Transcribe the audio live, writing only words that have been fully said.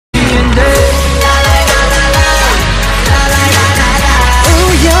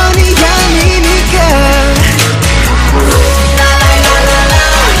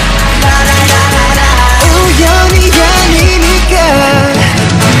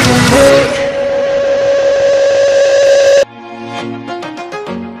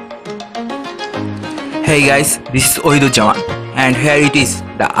Hey guys, this is Oheduzzaman and here it is,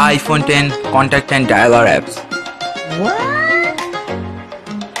 the iPhone 10 contact and dialer apps. What?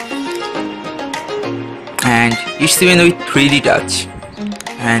 And it's even with 3D touch.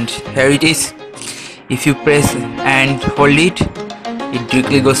 And here it is. If you press and hold it, it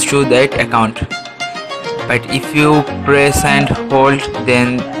directly goes to that account. But if you press and hold,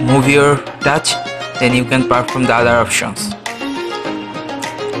 then move your touch, then you can perform the other options.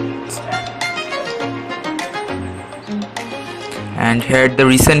 And here the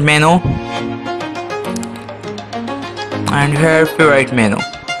recent menu, and here favorite menu.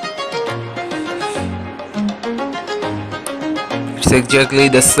 It's exactly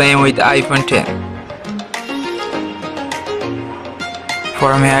the same with iPhone 10.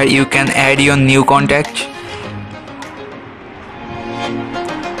 From here you can add your new contact.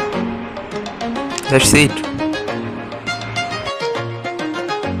 That's it.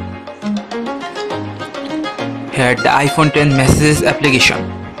 Here the iPhone 10 Messages application.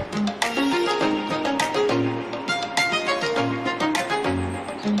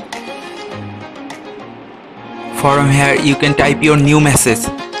 From here you can type your new message.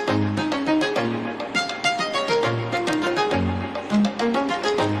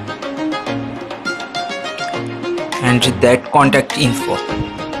 And that contact info.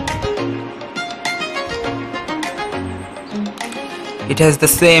 It has the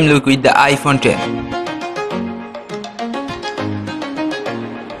same look with the iPhone 10.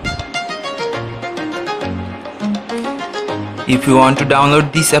 If you want to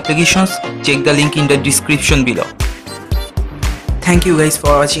download these applications, check the link in the description below. Thank you guys for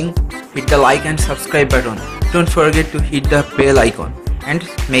watching. Hit the like and subscribe button. Don't forget to hit the bell icon and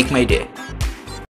make my day.